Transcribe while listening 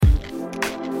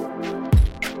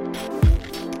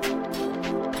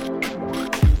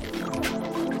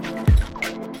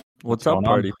What's up,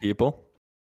 party people?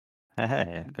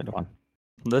 Hey, good one.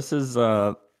 This is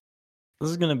going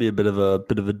to be a bit of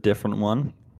a different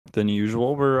one than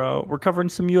usual. We're covering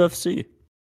some UFC.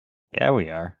 Yeah, we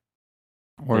are.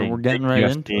 We're getting right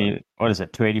into it. What is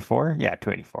it? 284? Yeah,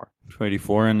 284.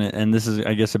 284, and this is,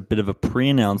 I guess, a bit of a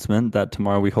pre-announcement that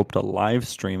tomorrow we hope to live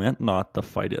stream it, not the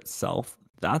fight itself.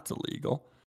 That's illegal.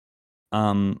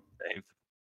 But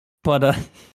a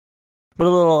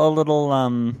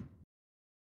little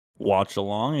watch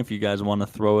along if you guys want to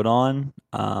throw it on.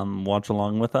 Watch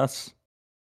along with us.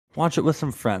 Watch it with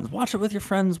some friends. Watch it with your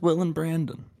friends, Will and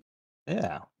Brandon.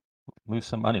 Yeah, lose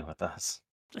some money with us.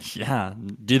 Yeah.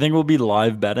 Do you think we'll be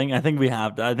live betting? I think we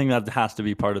have to. I think that has to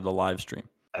be part of the live stream.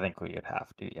 I think we would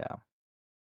have to. Yeah,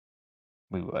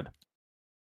 we would.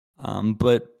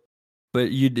 But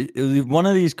one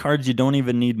of these cards, you don't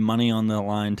even need money on the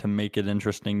line to make it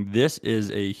interesting. This is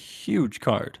a huge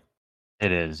card.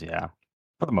 It is, yeah,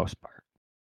 for the most part.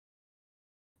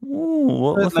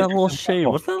 Ooh, what's that little shade?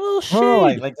 What's that little shade?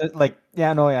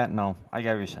 No. I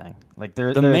get what you're saying. Like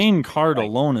the main card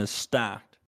alone is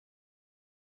stacked.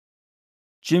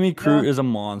 Jimmy Crute is a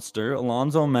monster.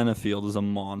 Alonzo Menafield is a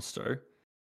monster.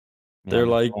 Yeah, they're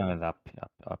like up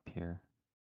here.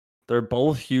 They're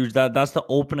both huge. That's the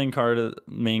opening card,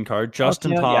 main card.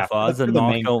 Justin Tafa is a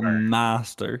knockout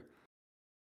master.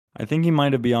 I think he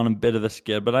might have been on a bit of a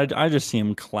skid, but I just see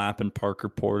him clapping Parker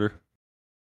Porter.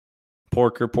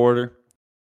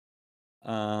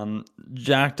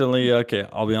 Jack DeLee, okay,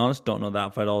 I'll be honest, don't know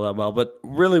that fight all that well, but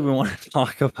really we want to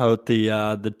talk about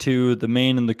the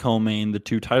main and the co-main, the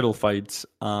two title fights.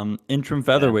 Interim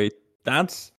featherweight,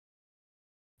 that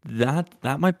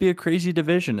might be a crazy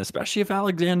division, especially if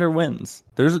Alexander wins.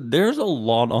 There's a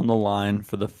lot on the line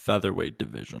for the featherweight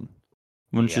division.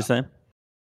 Wouldn't you say?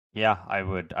 Yeah, I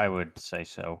would say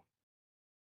so.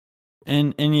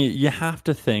 And you have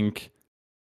to think,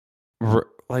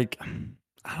 like,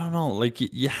 I don't know, like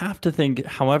you have to think,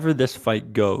 however this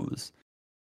fight goes,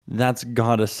 that's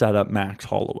got to set up Max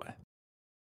Holloway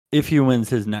if he wins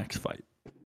his next fight.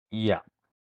 Yeah.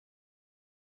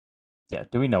 Yeah.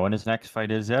 Do we know when his next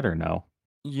fight is yet or no?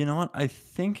 You know what? I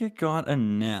think it got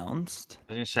announced.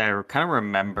 I was gonna say, I kind of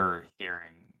remember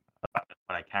hearing about it,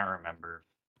 but I can't remember.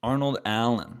 Arnold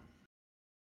Allen.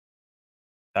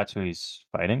 That's who he's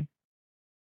fighting?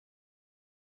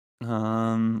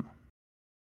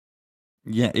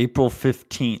 Yeah, April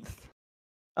 15th.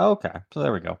 Oh, okay. So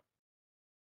there we go.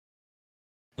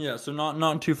 Yeah, so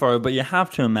not too far, but you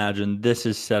have to imagine this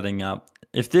is setting up.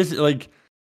 If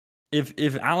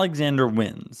Alexander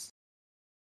wins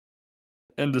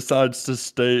and decides to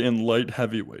stay in light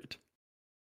heavyweight,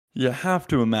 you have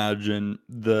to imagine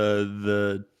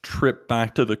the trip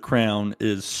back to the crown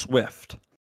is swift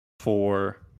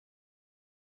for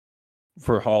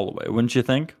Holloway, wouldn't you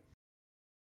think?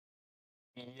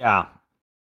 Yeah.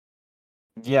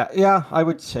 Yeah, I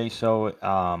would say so.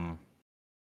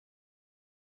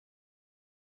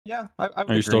 Yeah, I would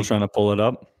Are you still trying to pull it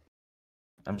up?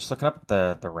 I'm just looking up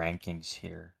the rankings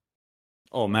here.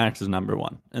 Oh, Max is number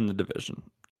 1 in the division.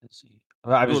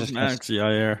 Well, I was just Max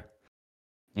Yair.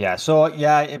 Yeah, so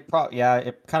it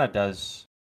kind of does.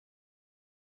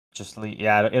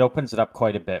 It opens it up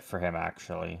quite a bit for him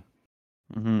actually.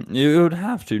 Mm-hmm. It would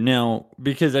have to now,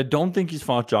 because I don't think he's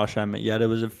fought Josh Emmett yet. It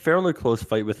was a fairly close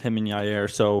fight with him and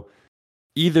Yair, so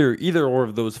either or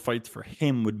of those fights for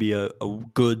him would be a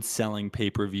good selling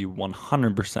pay-per-view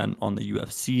 100% on the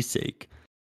UFC sake.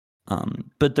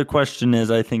 But the question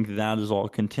is, I think that is all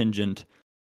contingent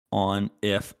on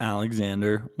if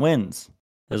Alexander wins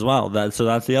as well. So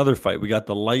that's the other fight. We got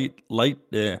the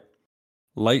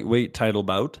lightweight title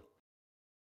bout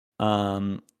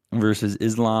versus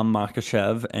Islam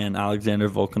Makhachev and Alexander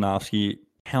Volkanovski,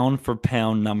 pound for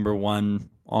pound number 1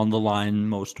 on the line,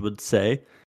 most would say.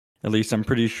 At least I'm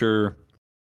pretty sure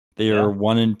they are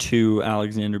 1 and 2,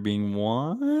 Alexander being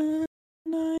 1,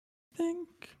 I think.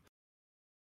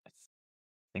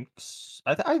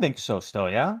 I think so still,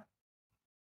 yeah.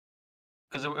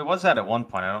 Because it was that at one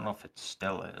point. I don't know if it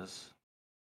still is.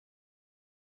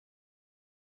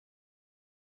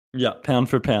 Yeah, pound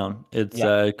for pound.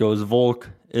 It goes Volk,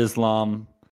 Islam,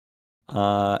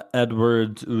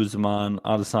 Edwards, Usman,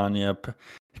 Adesanya.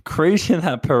 Crazy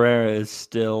that Pereira is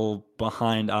still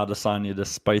behind Adesanya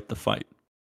despite the fight.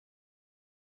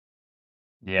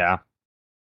 Yeah.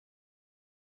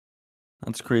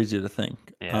 That's crazy to think.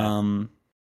 Yeah.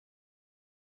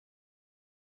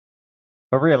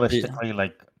 But realistically,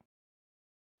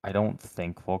 I don't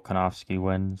think Volkanovski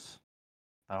wins.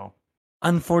 No.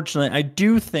 Unfortunately, I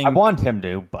do think... I want him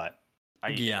to, but...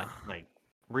 Yeah.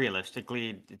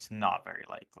 Realistically, it's not very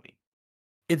likely.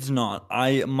 It's not.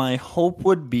 My hope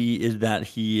would be is that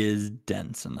he is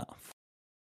dense enough.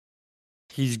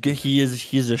 He's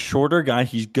a shorter guy.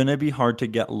 He's gonna be hard to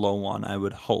get low on, I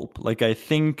would hope. Like I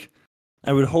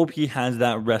would hope he has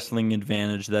that wrestling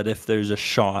advantage that if there's a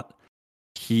shot,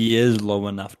 he is low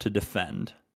enough to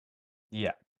defend.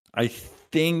 Yeah. I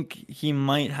think he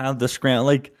might have the scram.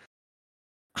 Like,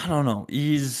 I don't know.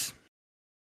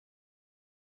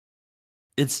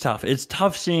 It's tough. It's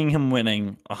tough seeing him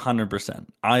winning 100%.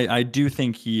 I do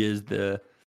think he is the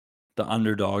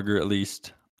underdog, or at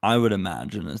least I would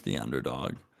imagine is the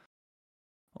underdog.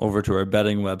 Over to our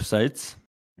betting websites.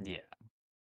 Yeah.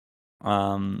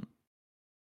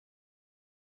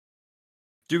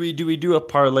 Do we do a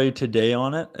parlay today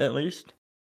on it at least?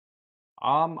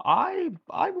 I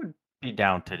would be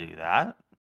down to do that.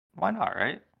 Why not,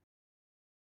 right?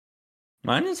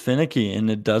 Mine is finicky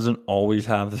and it doesn't always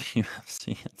have the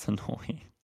UFC. It's annoying.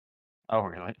 Oh,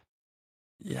 really?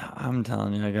 Yeah, I'm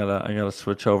telling you, I gotta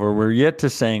switch over. We're yet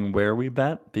to saying where we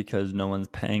bet because no one's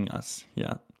paying us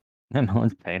yet. No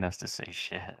one's paying us to say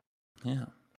shit. Yeah.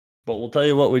 But we'll tell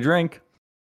you what we drink.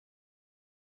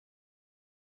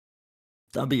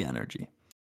 Stubby Energy.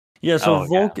 Yeah, so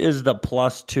Volk is the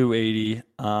plus 280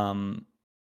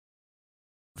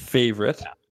 favorite.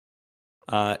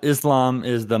 Yeah. Islam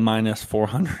is the minus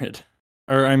 400.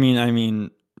 Or I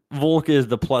mean Volk is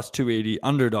the plus 280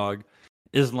 underdog.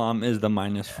 Islam is the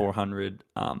minus 400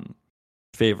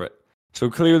 favorite. So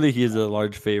clearly he is a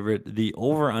large favorite. The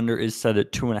over-under is set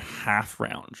at 2.5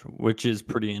 rounds, which is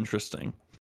pretty interesting.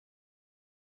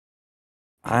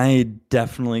 I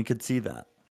definitely could see that.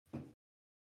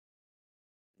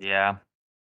 Yeah.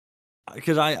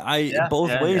 Because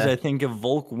both ways, I think if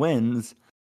Volk wins,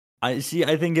 I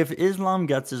think if Islam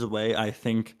gets his way, I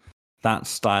think that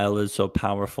style is so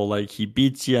powerful. Like, he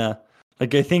beats you.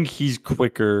 Like, I think he's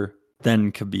quicker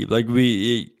than Khabib. Like,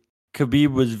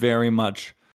 Khabib was very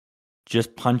much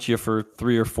just punch you for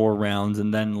 3 or 4 rounds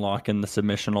and then lock in the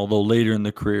submission, although later in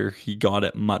the career he got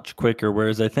it much quicker.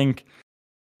 Whereas I think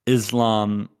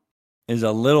Islam is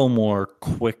a little more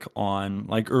quick on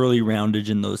like early roundage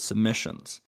in those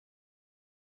submissions.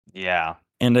 Yeah.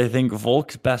 And I think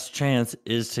Volk's best chance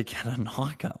is to get a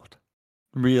knockout,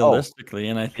 realistically.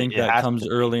 And I think that comes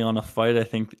early on a fight. I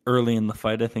think early in the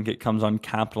fight, I think it comes on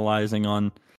capitalizing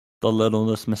on the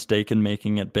littlest mistake and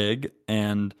making it big.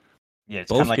 And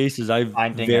it's both like cases, I've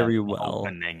very well.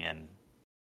 Opening and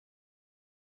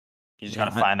you just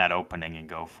gotta find that opening and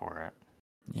go for it.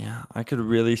 Yeah, I could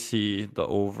really see the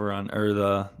over on or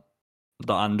the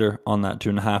under on that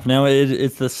 2.5. Now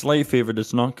it's the slight favorite.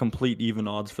 It's not complete even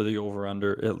odds for the over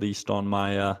under, at least on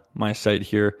my my site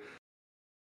here.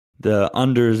 The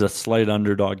under is a slight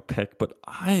underdog pick, but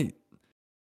I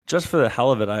just for the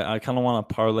hell of it, I kind of want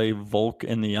to parlay Volk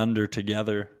and the under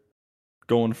together,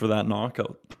 going for that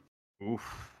knockout.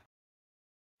 Oof,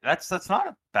 that's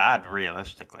not bad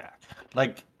realistically.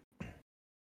 Like,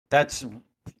 that's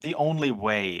the only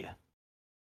way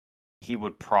he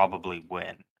would probably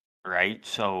win, right?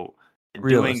 So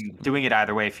doing it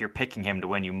either way, if you're picking him to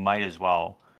win, you might as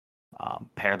well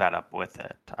pair that up with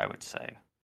it, I would say.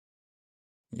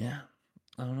 Yeah,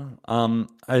 I don't know.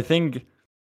 I think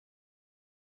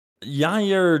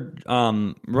Yair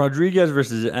Rodriguez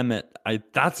versus Emmett,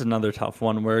 that's another tough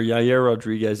one where Yair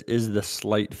Rodriguez is the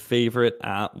slight favorite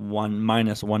at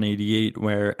minus 188,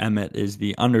 where Emmett is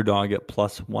the underdog at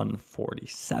plus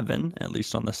 147, at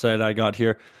least on the site I got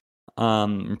here.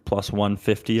 Plus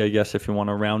 150, I guess, if you want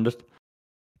to round it.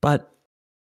 But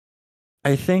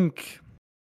I think,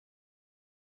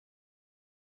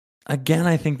 again,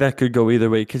 I think that could go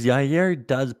either way because Yair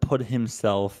does put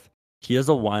himself. He is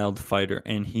a wild fighter,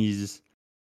 and he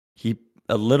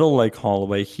a little like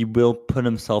Holloway. He will put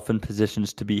himself in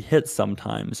positions to be hit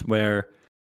sometimes. Where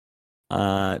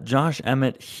Josh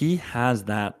Emmett, he has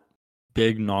that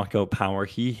big knockout power.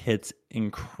 He hits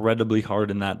incredibly hard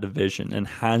in that division and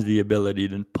has the ability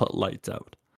to put lights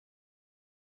out.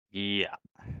 Yeah.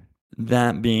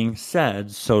 That being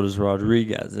said, so does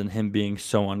Rodriguez, and him being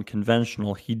so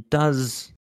unconventional, he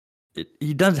does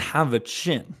have a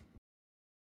chin.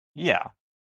 Yeah.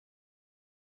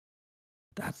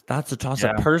 That's a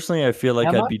toss-up. Personally, I feel like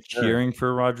I'd be cheering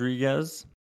for Rodriguez.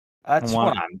 That's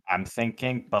what I'm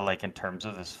thinking, but like in terms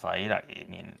of this fight, I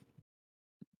mean,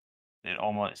 it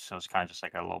almost so it's kind of just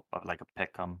like a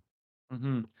pick 'em.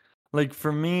 Mm-hmm. Like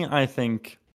for me, I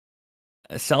think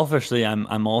selfishly,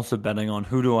 I'm also betting on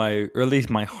or at least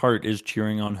my heart is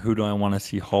cheering on who do I want to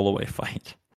see Holloway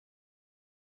fight.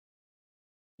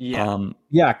 Yeah.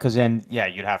 Because then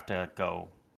you'd have to go.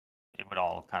 It would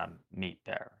all kind of meet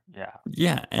there. Yeah.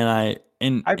 Yeah, and I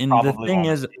the thing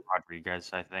is, Rodriguez,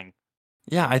 I think.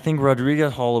 Yeah, I think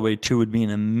Rodriguez Holloway too would be an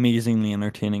amazingly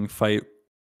entertaining fight.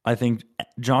 I think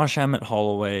Josh Emmett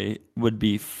Holloway would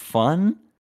be fun,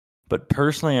 but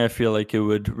personally, I feel like it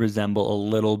would resemble a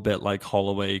little bit like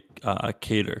Holloway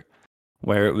Cater,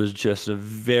 where it was just a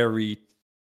very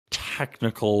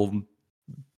technical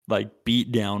like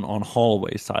beat down on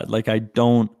Holloway's side. Like I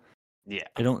don't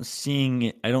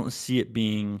see it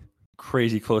being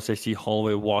crazy close. I see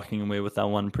Holloway walking away with that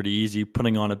one pretty easy,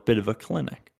 putting on a bit of a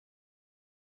clinic.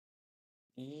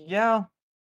 Yeah.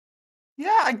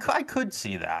 Yeah, I could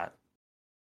see that.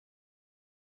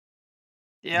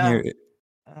 Yeah. Here,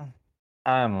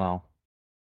 I don't know.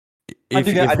 if I if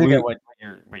do get we what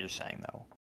you're saying though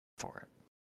for it.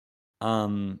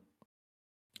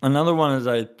 another one is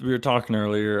we were talking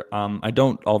earlier.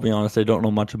 I'll be honest, I don't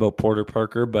know much about Porter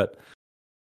Parker, but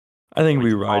I think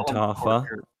we ride Call him Tafa.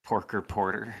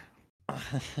 Porter.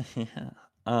 Yeah.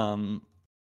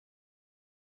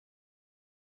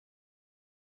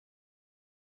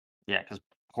 Yeah, because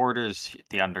Porter's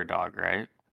the underdog, right?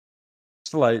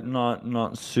 Slight,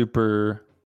 not super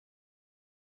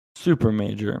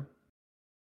major.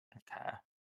 Okay.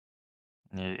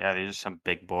 Yeah, these are some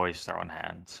big boys throwing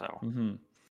hands. So Mm-hmm.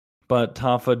 But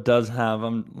Tafa does have.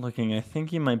 I'm looking. I think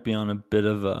he might be on a bit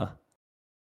of a.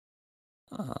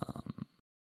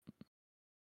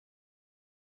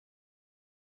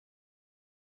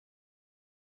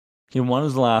 He won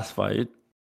his last fight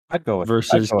I'd go with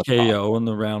versus Tafa. KO in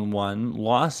the round one.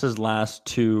 Lost his last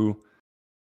two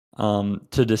to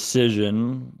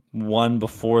decision. One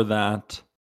before that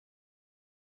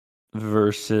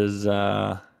versus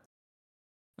or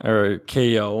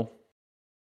KO.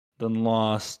 Then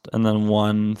lost and then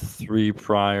won 3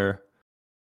 prior,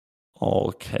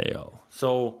 all KO.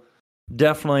 So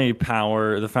definitely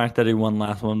power. The fact that he won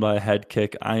last one by a head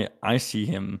kick, I see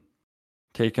him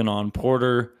taking on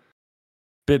Porter.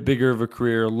 Bit bigger of a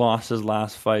career. Lost his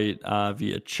last fight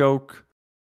via choke.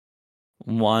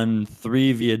 Won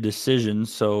 3 via decision.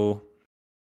 So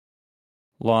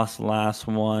lost last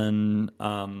one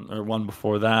or one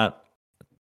before that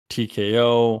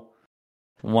TKO.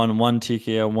 Won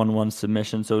TKO, won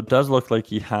submission. So it does look like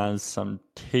he has some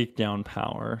takedown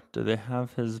power. Do they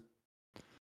have his?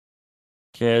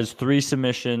 He has 3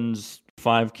 submissions,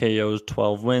 5 KOs,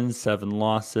 12 wins, 7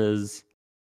 losses.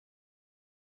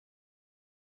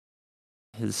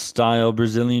 His style,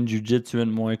 Brazilian Jiu-Jitsu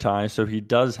and Muay Thai. So he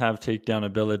does have takedown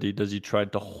ability. Does he try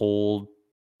to hold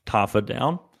Tafa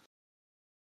down?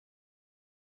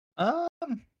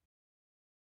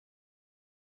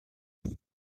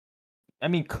 I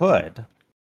mean, could.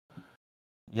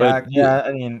 But Yeah.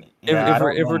 I mean, if I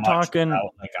don't if know we're much talking,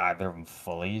 about like either of them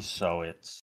fully, so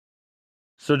it's.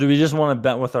 so do we just want to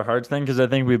bet with our hearts then? Because I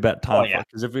think we bet Oh Tafa. yeah,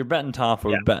 Because if we're betting Tafa,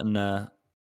 yeah, we're betting a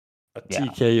yeah,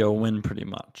 TKO win pretty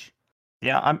much.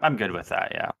 yeah. I'm good with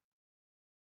that. Yeah,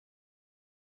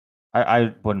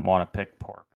 I wouldn't want to pick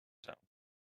Pork.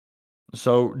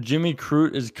 So Jimmy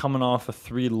Crute is coming off of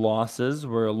 3 losses,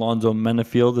 where Alonzo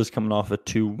Menafield is coming off of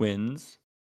 2 wins.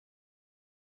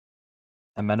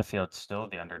 And Menifield's still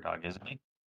the underdog, isn't he?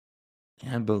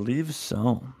 I believe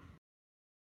so.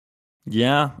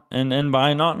 Yeah, and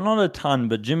by not a ton,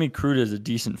 but Jimmy Crute is a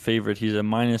decent favorite. He's a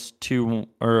 -2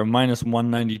 or a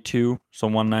 -192, so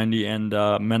 190, and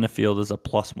Menafield is a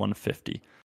 +150,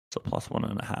 so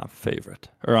 +1.5 favorite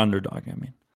or underdog. I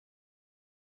mean,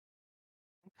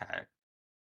 Okay.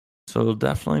 so it'll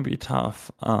definitely be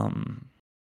tough. I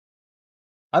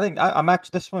think I'm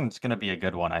actually. This one's gonna be a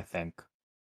good one. I think.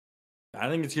 I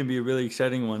think it's gonna be a really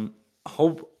exciting one.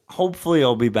 Hopefully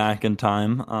I'll be back in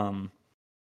time.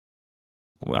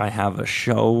 I have a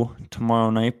show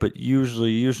tomorrow night, but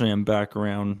usually I'm back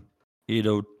around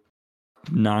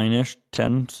 8:09ish,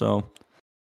 10. So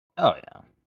Oh yeah.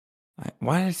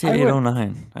 why did I say I would.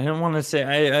 8:09? I didn't want to say.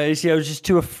 I see. I was just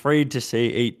too afraid to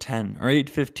say 8:10 or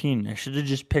 8:15. I should have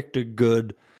just picked a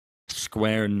good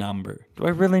square number. Do I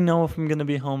really know if I'm gonna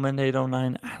be home at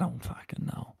 8:09? I don't fucking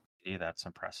know. Yeah, that's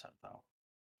impressive though.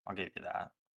 I'll give you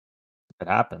that. If it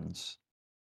happens,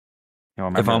 you'll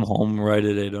If remember I'm this. home right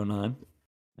at 8:09.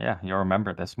 Yeah, you'll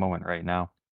remember this moment right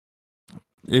now.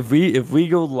 If we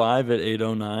go live at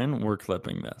 8:09, we're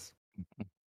clipping this.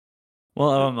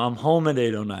 Well, I'm home at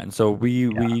 8:09, so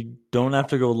we don't have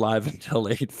to go live until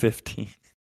 8:15.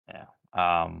 Yeah.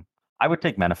 I would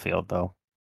take Menafield though.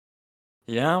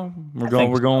 Yeah, I think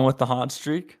we're so. going with the hot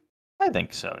streak. I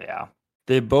think so. Yeah.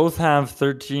 They both have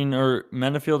 13, or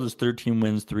Menafield has 13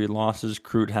 wins, 3 losses.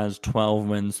 Crute has 12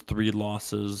 wins, 3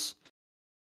 losses.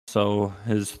 So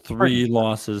his 3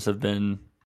 losses have been,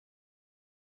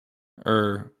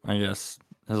 or I guess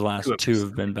his last 2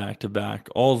 have been back to back.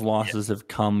 All his losses have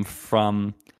come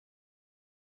from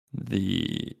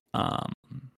the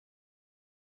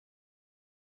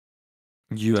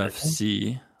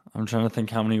UFC. I'm trying to think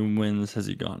how many wins has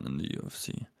he gotten in the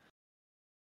UFC.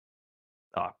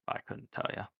 Oh, I couldn't tell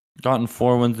you. Gotten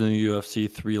 4 wins in the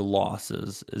UFC, 3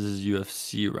 losses is his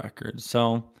UFC record.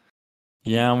 So,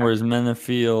 yeah, whereas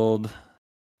Menifield,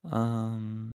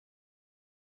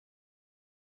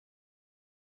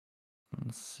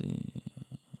 let's see,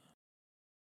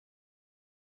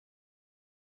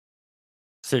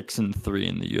 6-3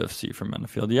 in the UFC for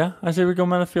Menifield. Yeah, I say we go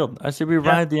Menifield. I say we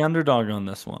ride the underdog on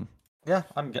this one. Yeah,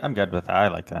 I'm good with that. I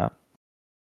like that.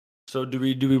 So do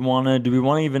we want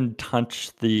to even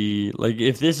touch the, like,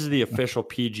 if this is the official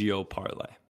PGO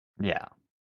parlay? Yeah.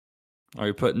 Are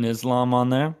we putting Islam on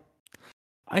there?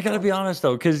 I gotta be honest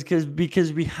though, because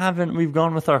we've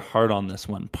gone with our heart on this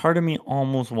one. Part of me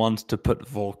almost wants to put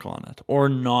Volk on it or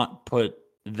not put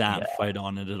that fight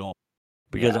on it at all.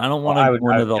 Because I don't want to go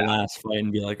into the last fight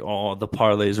and be like, oh, the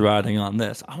parlay's riding on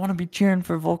this. I want to be cheering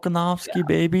for Volkanovski,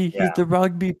 baby. He's the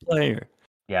rugby player.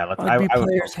 Yeah, rugby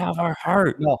players have our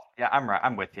heart. No, yeah, I'm right.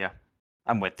 I'm with you.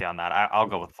 I'm with you on that. I'll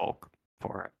go with Volk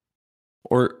for it.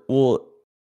 Or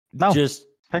just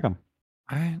pick him.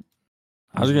 All right.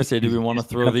 I was gonna say, do we want to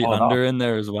throw the under in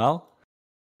there as well?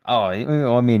 Oh,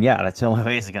 I mean, yeah, that's the only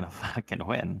way he's gonna fucking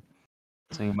win.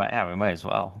 So we might as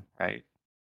well, right?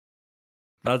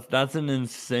 That's an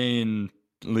insanely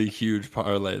huge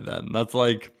parlay then. That's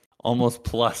like almost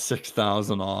plus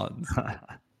 6,000 odds.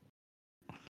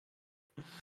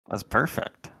 That's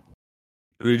perfect.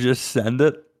 Do we just send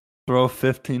it? Throw a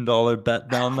 $15 bet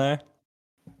down there?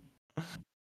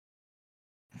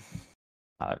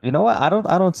 You know what?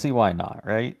 I don't see why not,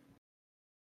 right?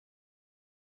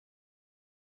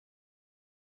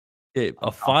 Okay, a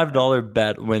 $5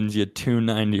 bet wins you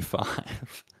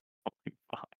 $2.95.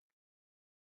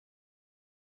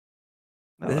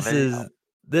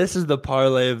 This is the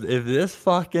parlay of, if this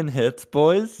fucking hits,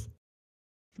 boys.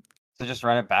 So just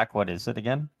run it back. What is it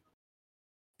again?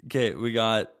 Okay, we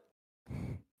got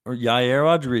Yair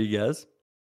Rodriguez.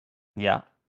 Yeah.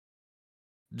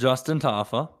 Justin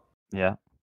Tafa. Yeah.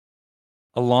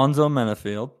 Alonzo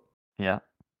Menifield. Yeah.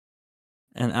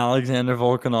 And Alexander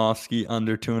Volkanovski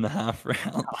under 2.5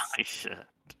 rounds. Holy shit.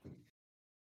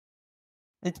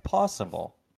 It's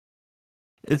possible.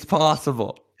 It's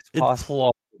possible. It's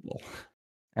plausible.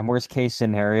 And worst case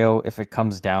scenario, if it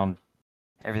comes down,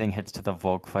 everything hits to the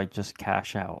Volk fight, just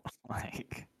cash out.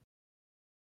 Like,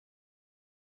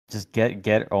 just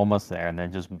get almost there and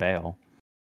then just bail.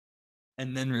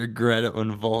 And then regret it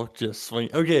when Volk just swing.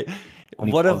 Okay,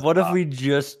 what if we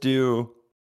just do,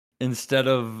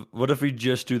 what if we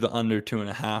just do the under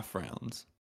 2.5 rounds?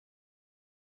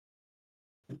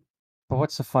 But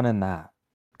what's the fun in that?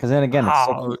 Because then again, it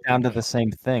still comes down to the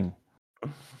same thing.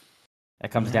 It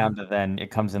comes down to then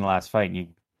it comes in the last fight.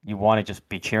 You want to just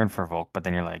be cheering for Volk, but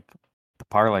then you're like, the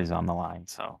parlay's on the line.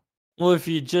 So, well, if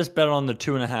you just bet on the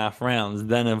 2.5 rounds,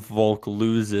 then if Volk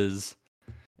loses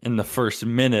in the first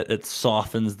minute, it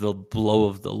softens the blow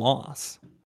of the loss.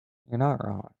 You're not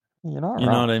wrong. You know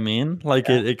what I mean? Like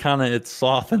it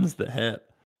softens the hit.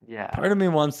 Yeah. Part of me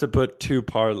wants to put 2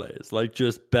 parlays, like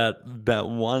just bet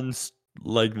one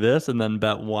like this, and then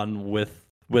bet one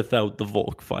without the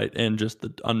Volk fight and just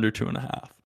the under 2.5.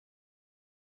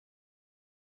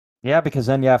 Yeah, because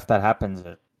then if that happens,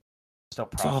 it still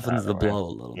softens the blow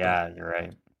a little bit. Yeah, you're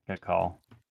right. Good call.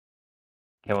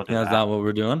 Okay, we'll do that. Is that what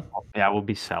we're doing? Yeah, we'll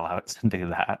be sellouts and do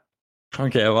that.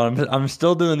 Okay, well, I'm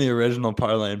still doing the original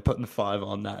parlay and putting 5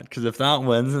 on that, because if that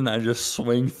wins and I just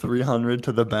swing 300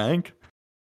 to the bank,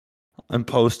 I'm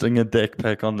posting a dick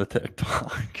pic on the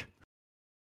TikTok.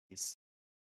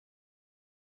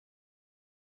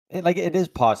 It is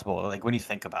possible. Like when you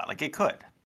think about it, like it could.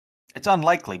 It's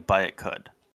unlikely, but it could.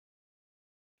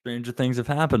 Stranger things have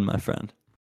happened, my friend.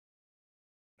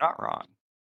 Not wrong.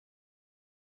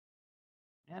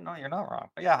 Yeah, no, you're not wrong.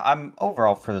 But yeah, I'm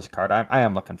overall for this card. I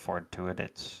am looking forward to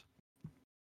it.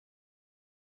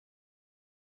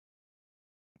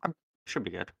 Should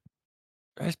be good.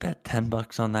 I just bet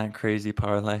 $10 on that crazy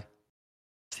parlay.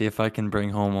 See if I can bring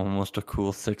home almost a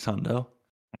cool 600.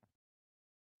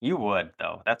 You would,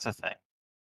 though. That's the thing.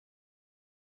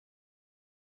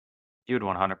 You would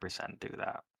 100% do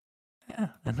that. Yeah,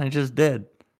 and I just did.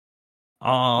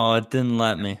 Oh, it didn't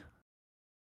let me.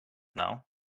 No.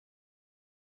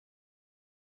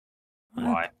 What?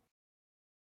 Why?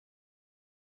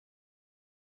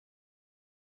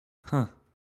 Huh.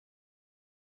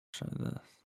 Try this.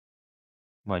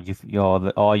 Well,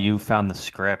 you found the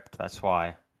script. That's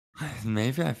why.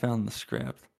 Maybe I found the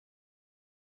script.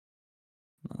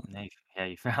 Yeah,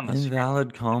 you found the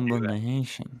invalid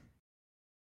combination.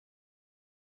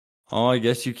 Oh, I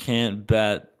guess you can't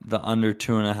bet the under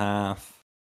 2.5.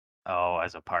 Oh,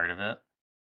 as a part of it.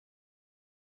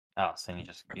 Oh, so you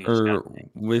just Or gotta take.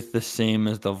 with the same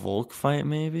as the Volk fight,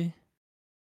 maybe?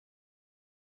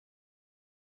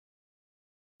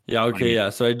 Yeah, What do okay, you yeah.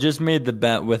 mean? So I just made the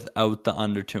bet without the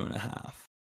under 2.5.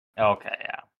 Okay,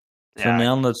 yeah. So Yeah,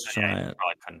 now let's yeah, try you it.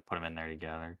 probably couldn't put them in there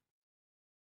together.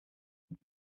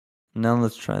 Now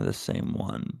let's try the same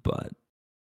one, but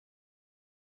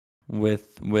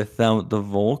without the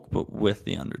Volk, but with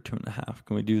the under 2.5.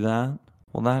 Can we do that?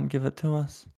 Will that give it to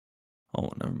us?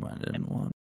 Oh, never mind. I didn't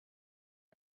want.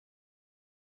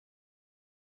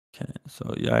 Okay, so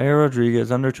Yair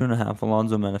Rodriguez under 2.5.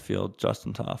 Alonzo Menafield,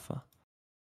 Justin Taffa.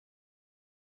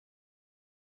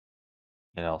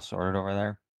 Get it all sorted over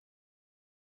there.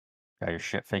 Got your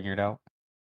shit figured out.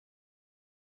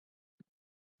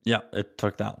 Yeah, it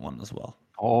took that one as well.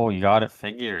 Oh, you got it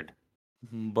figured.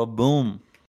 But boom.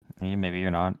 Maybe you're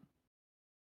not.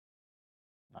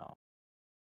 No.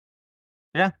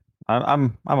 Yeah,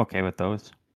 I'm okay with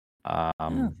those. Yeah,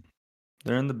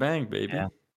 they're in the bank, baby. Yeah.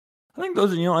 I think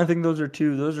those are I think those are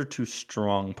two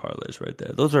strong parlays right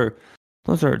there. Those are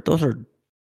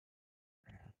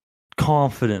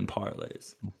confident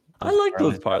parlays. I like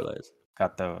those parlays.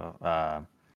 Got the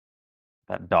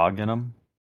that dog in them.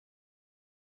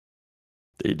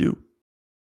 They do.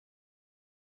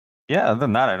 Yeah, other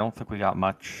than that, I don't think we got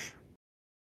much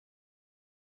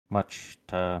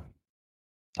to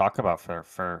talk about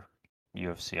for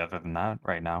UFC other than that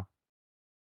right now.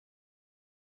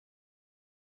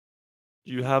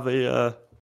 Do you have a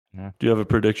Yeah. do you have a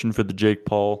prediction for the Jake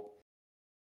Paul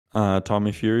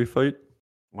Tommy Fury fight?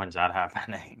 When's that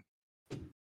happening?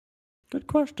 Good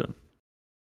question.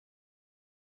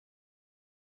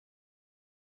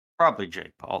 Probably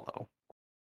Jake Paul though.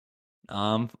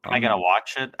 Am I gonna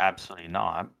watch it? Absolutely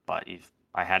not. But if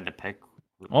I had to pick,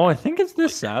 Oh, I think it's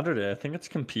this Saturday. I think it's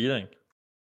competing.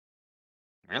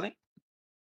 really?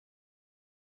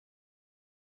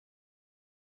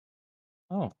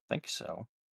 Oh, I think so.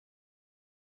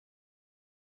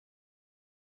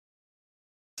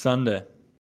 Sunday,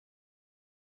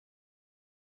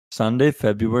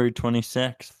 February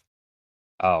 26th.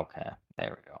 Oh, okay.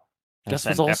 There we go. Guess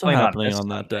what's also happening on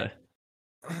that day?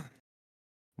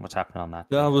 What's happening on that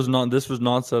day? This was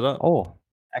not set up. Oh,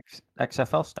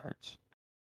 XFL starts.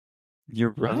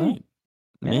 You're right.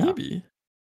 Yeah. Maybe.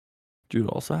 Dude,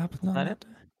 also happens on that day.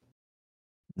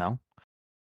 No.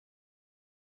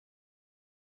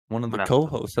 One of the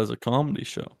co-hosts has a comedy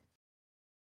show.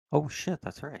 Oh shit,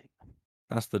 that's right.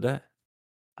 That's the day.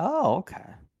 Oh, okay.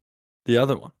 The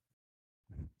other one.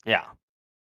 Yeah.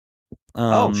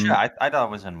 Oh shit, I thought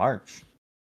it was in March.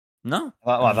 No.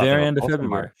 Well, very end of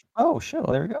February. Oh shit,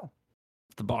 well there we go.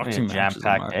 The boxing match is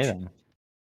in March. Day then.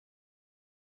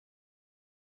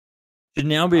 Should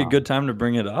now be a good time to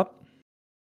bring it up?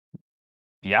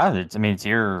 Yeah, it's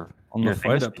your on the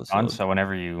fight episode. So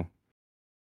whenever you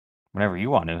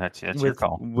want to, that's your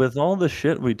call. With all the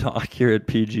shit we talk here at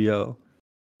PGO,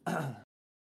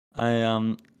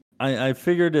 I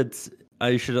figured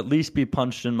I should at least be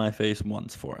punched in my face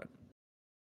once for it.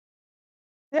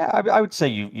 Yeah, I would say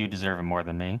you deserve it more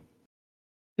than me.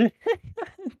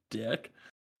 Dick.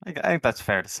 I think that's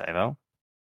fair to say, though.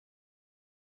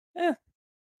 Yeah.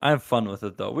 I have fun with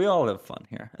it, though. We all have fun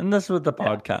here. And that's what the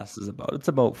podcast is about. It's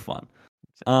about fun.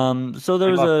 So there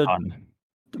was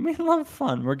we love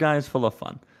fun. We're guys full of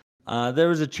fun. There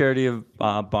was a charity of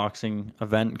boxing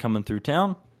event coming through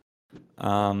town.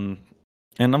 And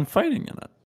I'm fighting in it.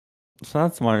 So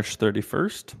that's March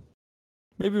 31st.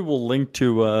 Maybe we'll link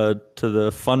to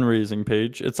the fundraising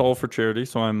page. It's all for charity,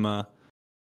 so I'm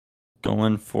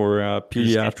going for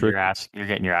pediatric. You're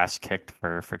getting your ass kicked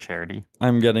for charity.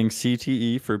 I'm getting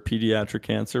CTE for pediatric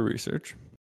cancer research.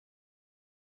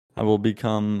 I will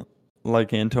become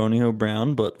like Antonio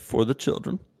Brown, but for the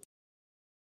children.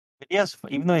 Yes,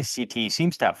 even though he's CTE, he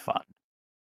seems to have fun.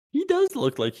 He does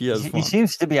look like he has fun. He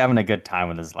seems to be having a good time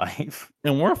with his life.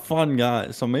 And we're fun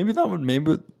guys, so maybe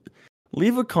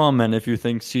leave a comment if you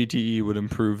think CTE would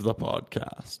improve the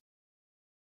podcast.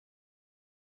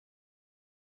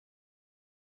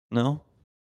 No?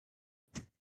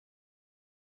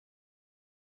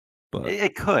 But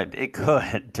it could,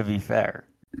 to be fair.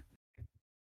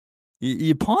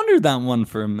 You pondered that one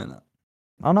for a minute.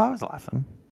 Oh, no, I was laughing.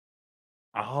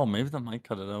 Oh, maybe that might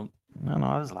cut it out. No,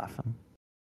 I was laughing.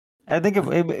 I think I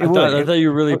thought you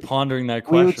were really pondering that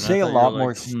question. We would say a lot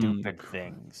more stupid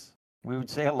things. We would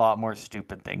say a lot more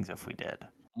stupid things if we did.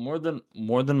 More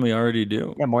than we already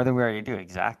do. Yeah, more than we already do,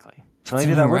 exactly. So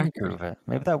maybe that wouldn't prove it.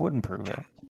 Maybe that wouldn't prove it.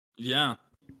 Yeah.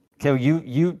 Okay, well,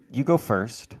 you go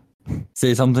first.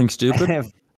 Say something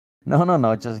stupid?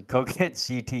 No. Just go get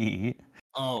CTE.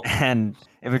 Oh, And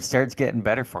if it starts getting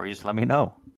better for you, just let me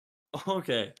know.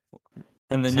 okay.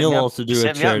 And then Set you'll me up, also do a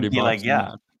set me up charity and be like, boxing yeah,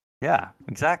 match. yeah,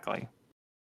 exactly.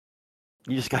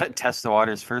 You just gotta test the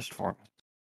waters first for me.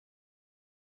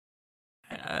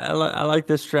 I like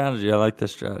this strategy. I like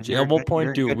this strategy. At what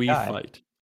point do we fight?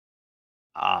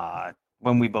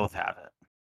 When we both have it.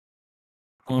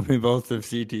 When we both have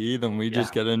CTE, then we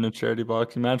just Yeah. get in a charity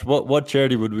boxing match. What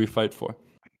charity would we fight for?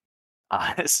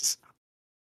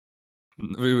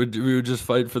 We would just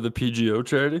fight for the PGO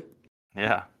charity?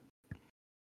 Yeah.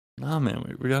 Nah,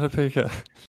 man, we gotta pick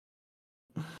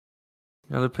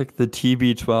the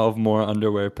TB12 more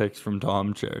underwear picks from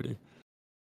Tom charity.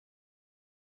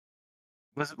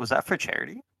 Was that for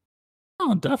charity?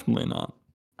 Oh, definitely not.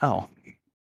 Oh.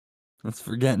 Let's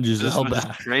forget Giselle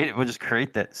back. We'll just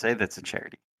create that. Say that's a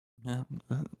charity. Yeah,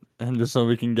 and just so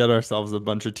we can get ourselves a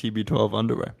bunch of TB12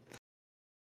 underwear.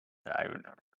 I would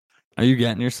never. Are you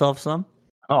getting yourself some?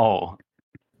 Oh.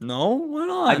 No, why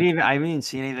not? I haven't even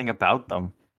seen anything about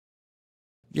them.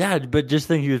 Yeah, but just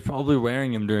think he was probably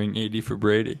wearing him during 80 for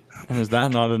Brady. And is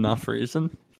that not enough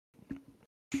reason?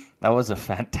 That was a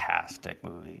fantastic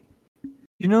movie.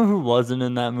 You know who wasn't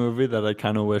in that movie that I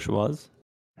kind of wish was?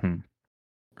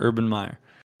 Urban Meyer.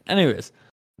 Anyways.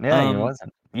 Yeah, he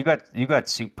wasn't. You got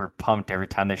super pumped every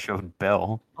time they showed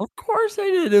Bill. Of course I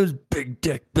did. It was big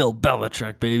dick Bill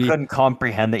Belichick, baby. Couldn't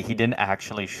comprehend that he didn't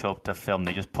actually show up to film.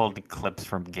 They just pulled the clips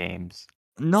from games.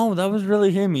 No, that was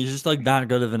really him. He's just like that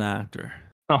good of an actor.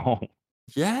 Oh.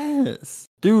 Yes.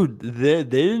 Dude, they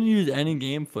didn't use any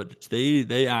game footage.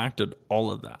 They acted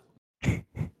all of that.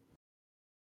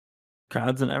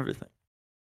 Crowds and everything.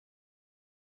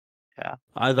 Yeah.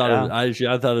 I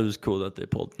thought it was cool that they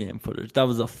pulled game footage. That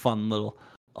was a fun little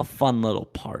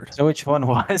part. So which one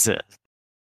was it?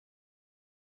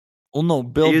 Well, no, the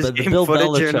Bill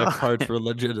Belichick parts were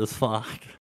legit as fuck.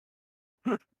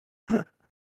 I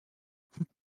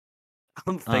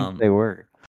don't think they were.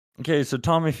 Okay, so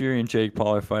Tommy Fury and Jake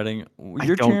Paul are fighting.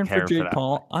 You're cheering for Jake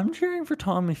Paul. I'm cheering for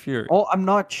Tommy Fury. Oh, I'm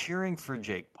not cheering for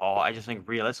Jake Paul. I just think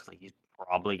realistically, he's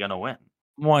probably gonna win.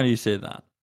 Why do you say that?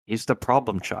 He's the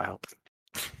problem child.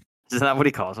 Isn't that what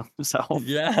he calls himself?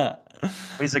 Yeah.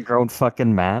 He's a grown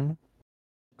fucking man.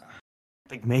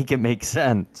 Like, make it make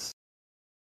sense.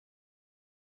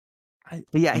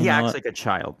 He acts like a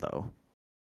child, though.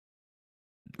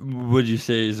 Would you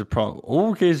say he's a problem?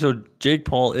 Okay, so Jake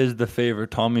Paul is the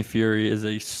favorite. Tommy Fury is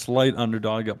a slight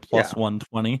underdog at plus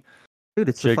 120. Dude,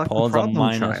 it's Jake Paul is a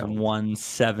minus child.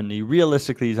 170.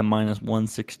 Realistically, he's a minus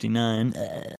 169.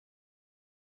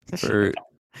 For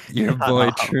your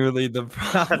boy, truly the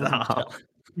problem.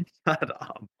 Shut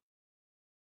up.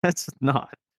 That's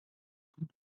not.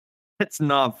 It's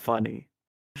not funny.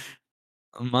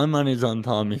 My money's on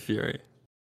Tommy Fury.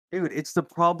 Dude, it's the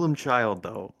problem child,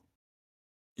 though.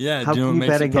 Yeah, do you know what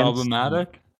makes it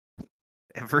problematic?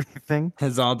 Everything.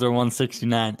 His odds are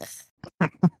 169.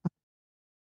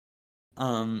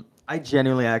 I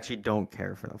genuinely actually don't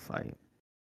care for the fight.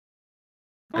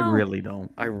 I really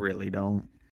don't.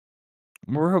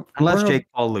 Unless Jake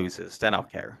Paul loses, then I'll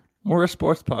care. We're a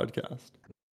sports podcast.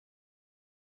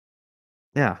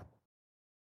 Yeah.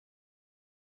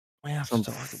 We have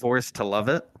to forced to love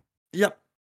it? Yep.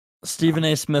 Stephen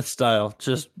A. Smith style.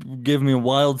 Just give me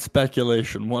wild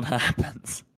speculation. What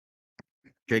happens?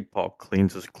 Jake Paul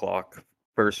cleans his clock.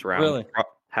 First round. Really?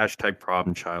 Hashtag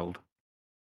problem child.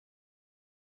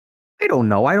 I don't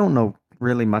know. I don't know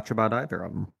really much about either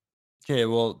of them. Okay,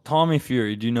 well, Tommy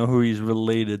Fury, do you know who he's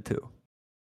related to?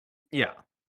 Yeah.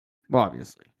 Well,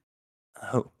 obviously.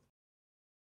 Who?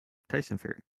 Tyson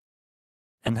Fury.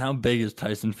 And how big is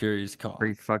Tyson Fury's cock?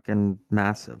 Pretty fucking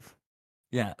massive.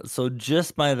 Yeah, so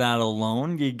just by that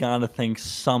alone, you gotta think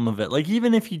some of it. Like,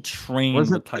 even if he trained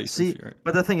with Tyson Fury.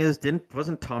 But the thing is,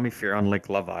 wasn't Tommy Fury on, like,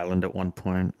 Love Island at one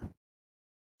point?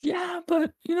 Yeah,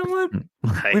 but you know what?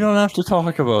 We don't have to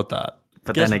talk about that.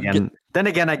 But then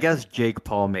again, I guess Jake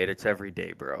Paul made it to every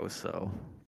day, bro, so.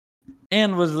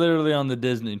 And was literally on the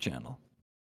Disney Channel.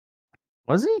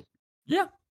 Was he? Yeah.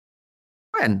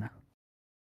 When?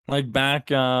 Like back,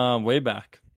 way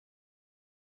back.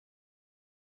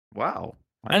 Wow.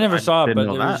 I never saw it, but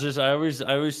it was just I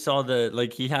always saw that,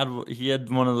 like, he had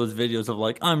one of those videos of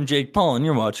like, I'm Jake Paul and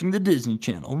you're watching the Disney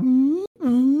Channel.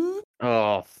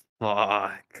 Oh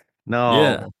fuck.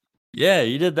 No. Yeah,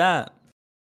 he did that.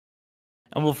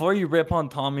 And before you rip on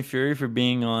Tommy Fury for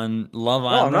being on Love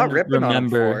Island, I'm not ripping on him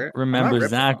for it. Remember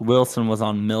Zach Wilson was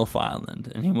on MILF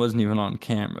Island and he wasn't even on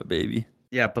camera, baby.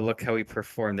 Yeah, but look how he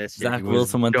performed this year. Zach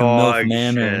Wilson went to MILF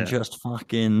Manor and just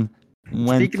fucking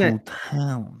went to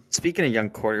town. Speaking of young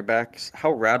quarterbacks,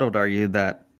 how rattled are you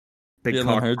that Big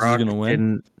Jalen Hurts is gonna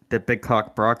win. Big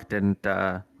Cock Brock didn't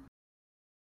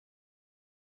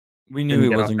We knew he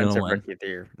get wasn't gonna offensive win. rookie of the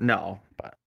year. No,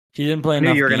 but he didn't play I knew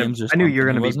enough you were gonna- games or I knew you were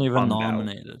something. gonna He be wasn't even bummed out.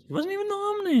 nominated. He wasn't even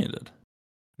nominated.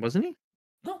 Wasn't he?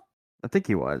 No. I think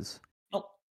he was. No.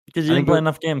 Because he I didn't think play it-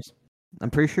 enough games.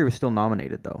 I'm pretty sure he was still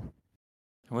nominated though.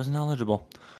 He wasn't eligible.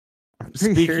 I'm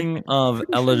pretty Speaking of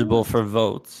pretty sure he eligible was. for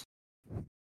votes,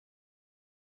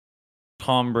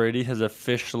 Tom Brady has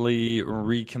officially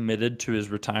recommitted to his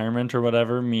retirement or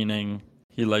whatever, meaning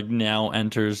he now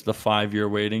enters the 5-year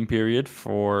waiting period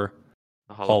for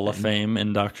The Hall of Fame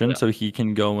induction, Yeah. so he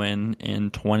can go in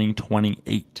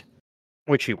 2028.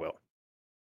 Which he will.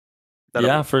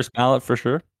 Yeah, first ballot for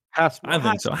sure. Has to. I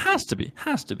think so. Has to be.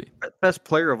 Best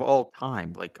player of all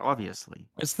time, obviously.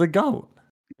 It's the GOAT.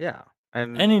 Yeah.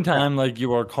 And Anytime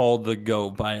you are called the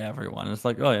GOAT by everyone, it's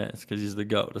like, oh yeah, it's because he's the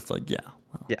GOAT. It's like, yeah.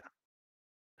 Well, yeah.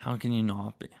 How can you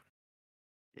not be?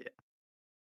 Yeah.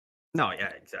 No, yeah,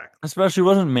 exactly. Especially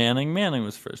wasn't Manning. Manning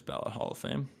was first ballot Hall of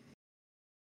Fame.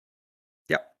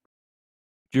 Yep.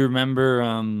 Do you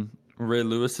remember Ray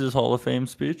Lewis's Hall of Fame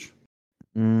speech?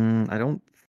 I don't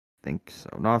think so.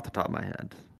 Not off the top of my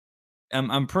head.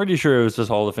 I'm pretty sure it was his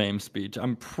Hall of Fame speech.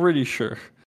 I'm pretty sure.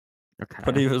 Okay.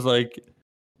 But he was like,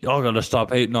 y'all gotta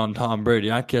stop hating on Tom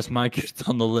Brady. I kiss my kids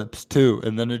on the lips too.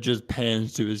 And then it just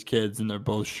pans to his kids and they're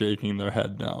both shaking their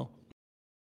head now.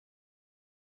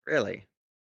 Really?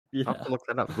 Yeah. I'll have to look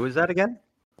that up. Who is that again?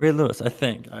 Ray Lewis, I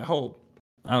think. I hope.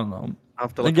 I don't know. I'll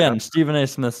have to look it Again, up. Stephen A.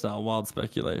 Smith style, wild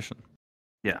speculation.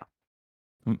 Yeah.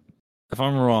 If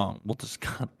I'm wrong, we'll just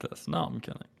cut this. No, I'm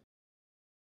kidding.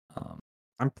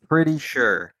 I'm pretty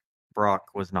sure Brock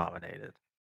was nominated.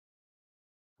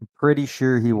 I'm pretty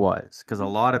sure he was, because a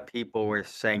lot of people were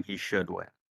saying he should win.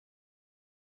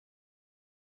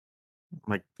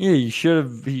 Yeah, he should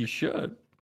have. He should.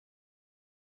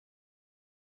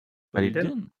 But he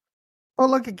didn't. Oh,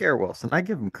 look at Garrett Wilson. I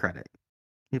give him credit.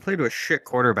 He played with shit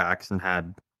quarterbacks and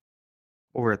had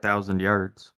over 1,000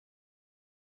 yards.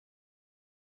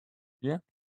 Yeah.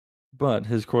 But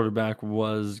his quarterback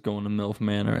was going to MILF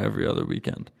Manor every other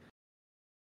weekend.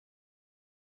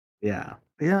 Yeah.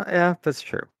 Yeah, that's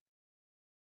true.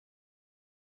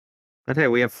 But hey,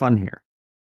 we have fun here.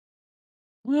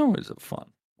 We always have fun.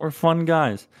 We're fun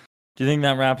guys. Do you think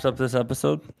that wraps up this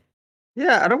episode?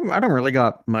 Yeah, I don't really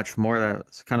got much more.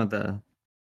 That's kind of the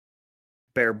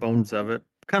bare bones of it.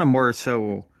 Kind of more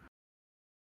so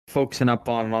focusing up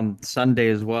on Sunday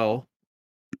as well.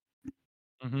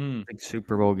 Mm-hmm. Big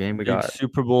Super Bowl game. We Big got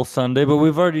Super Bowl Sunday, but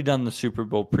we've already done the Super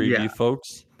Bowl preview,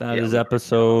 folks. That is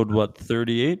episode,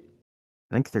 38?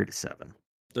 I think 37.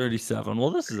 37.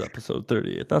 Well, this is episode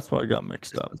 38. That's why I got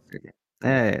mixed up.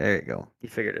 Hey, there you go. You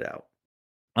figured it out.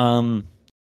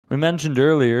 We mentioned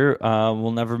earlier,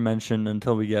 we'll never mention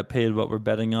until we get paid what we're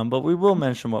betting on, but we will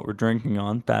mention what we're drinking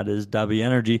on. That is W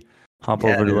Energy. Hop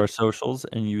over to our socials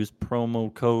and use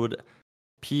promo code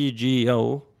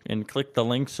PGO and click the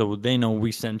link so they know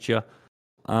we sent you.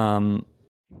 And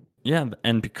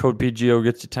code PGO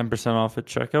gets you 10% off at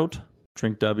checkout.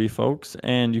 Drink W, folks.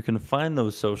 And you can find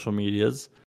those social medias,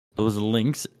 those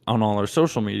links on all our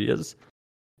social medias.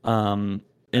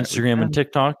 Instagram and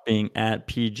TikTok being at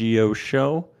PGO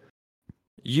Show.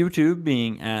 YouTube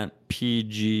being at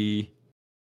PG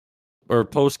or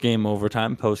PostGame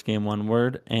Overtime, PostGame one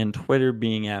word, and Twitter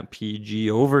being at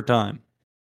PG Overtime.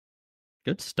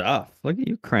 Good stuff. Look at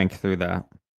you crank through that.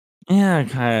 Yeah,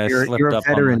 kind of slipped you're a up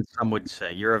veteran, some would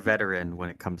say. You're a veteran when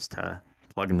it comes to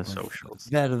plugging the socials.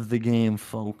 Vet of the game,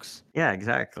 folks. Yeah,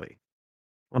 exactly.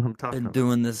 What I'm talking about.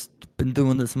 Been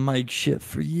doing this mic shit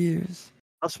for years.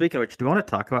 Oh, speaking of which, do you want to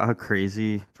talk about how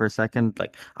crazy for a second?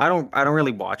 I don't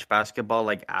really watch basketball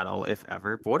at all, if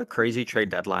ever. But what a crazy trade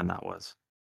deadline that was.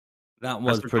 That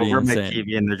was pretty insane.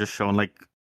 TV and they're just showing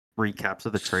recaps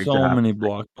of the trades. So many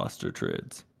blockbuster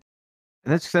trades.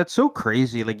 And that's so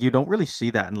crazy. You don't really see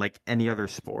that in any other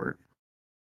sport.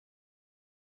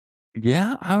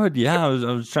 Yeah, I would. Yeah, I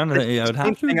was trying to think. I would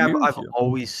have to agree with I've you.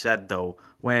 always said though,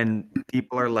 when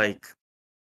people are like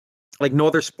no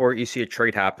other sport, you see a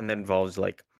trade happen that involves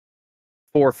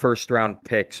 4 first-round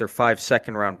picks or 5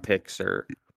 second-round picks or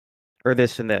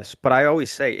this and this. But I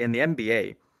always say in the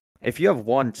NBA, if you have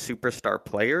one superstar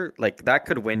player, that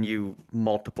could win you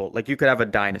multiple. You could have a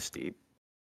dynasty.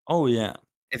 Oh yeah.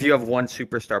 If you have one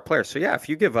superstar player. So yeah, if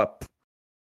you give up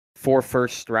 4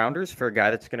 first-rounders for a guy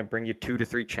that's going to bring you 2 to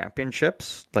 3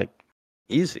 championships,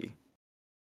 easy.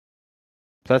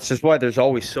 So that's just why there's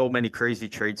always so many crazy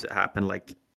trades that happen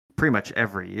pretty much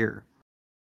every year.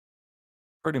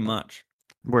 Pretty much.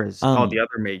 Whereas all the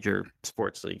other major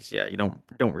sports leagues, yeah, you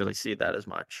don't really see that as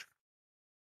much.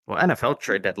 Well, NFL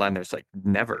trade deadline, there's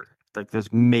never Like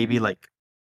there's maybe like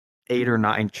 8 or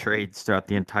 9 trades throughout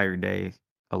the entire day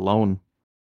alone.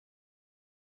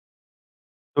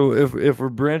 So if we're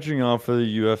branching off of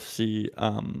the UFC,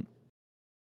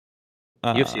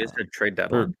 UFC has a trade or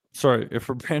deadline. sorry, if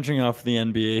we're branching off the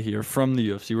NBA here from the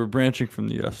UFC, we're branching from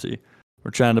the UFC.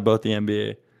 We're chatting about the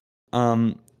NBA.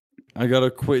 I got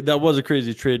a quick. That was a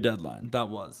crazy trade deadline. That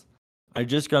was. I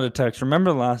just got a text.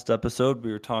 Remember last episode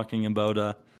we were talking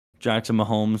about Jackson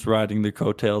Mahomes riding the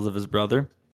coattails of his brother.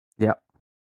 Yeah.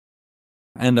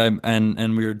 And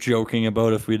and we were joking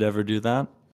about if we'd ever do that.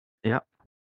 Yeah.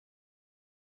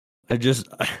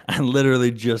 I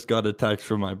literally just got a text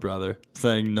from my brother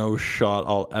saying no shot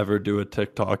I'll ever do a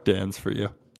TikTok dance for you.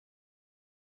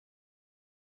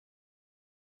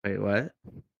 Wait, what?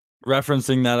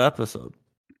 Referencing that episode.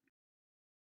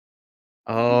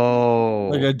 Oh.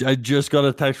 Like I just got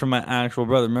a text from my actual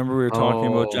brother. Remember we were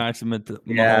talking about Jackson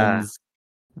Mahomes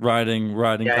riding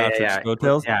Patrick's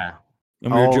coattails? Yeah.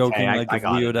 And we were joking I if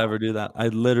got we it would now. ever do that. I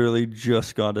literally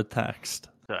just got a text.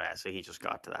 So he just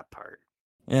got to that part.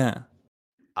 Yeah.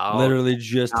 Oh, Literally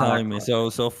just now telling that me.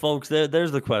 So folks,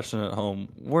 there's the question at home.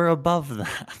 We're above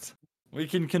that. We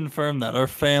can confirm that. Our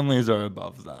families are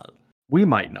above that. We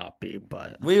might not be,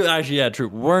 but We actually, yeah, true.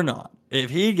 We're not. If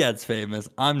he gets famous,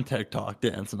 I'm TikTok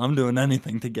dancing. I'm doing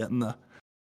anything to get in the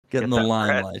that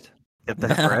limelight. Get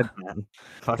that bread, man.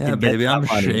 Fucking Yeah, get baby. that I'm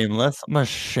money. shameless. I'm a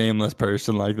shameless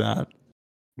person like that.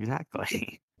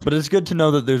 Exactly. But it's good to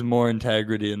know that there's more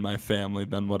integrity in my family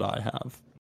than what I have.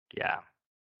 Yeah.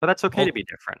 But that's okay Well- to be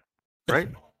different, right?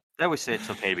 I always say it's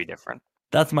okay to be different.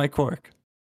 That's my quirk.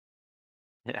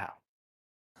 Yeah.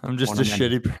 I'm just One a of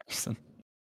many. shitty person.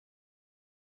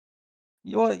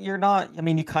 You're not. I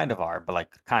mean, you kind of are, but like,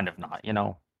 kind of not. You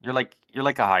know, you're like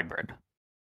a hybrid.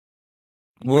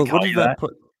 Well, call what does you that that?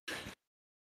 put?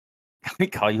 Can we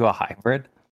call you a hybrid?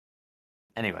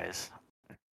 Anyways,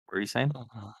 what were you saying?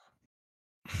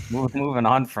 Moving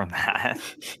on from that.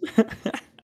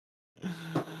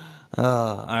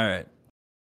 All right.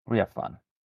 We have fun.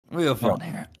 We have fun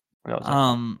here. We always have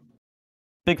fun.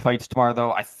 Big fights tomorrow,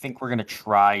 though. I think we're gonna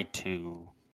try to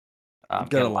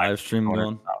Get a live stream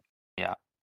going. Yeah,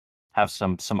 have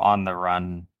some on the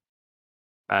run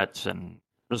bets and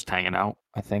just hanging out.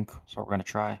 I think that's what we're gonna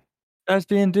try. Guys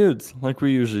being dudes, like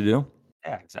we usually do.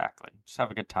 Yeah, exactly. Just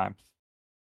have a good time.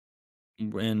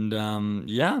 And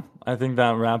yeah, I think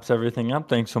that wraps everything up.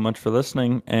 Thanks so much for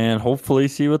listening, and hopefully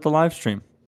see you at the live stream.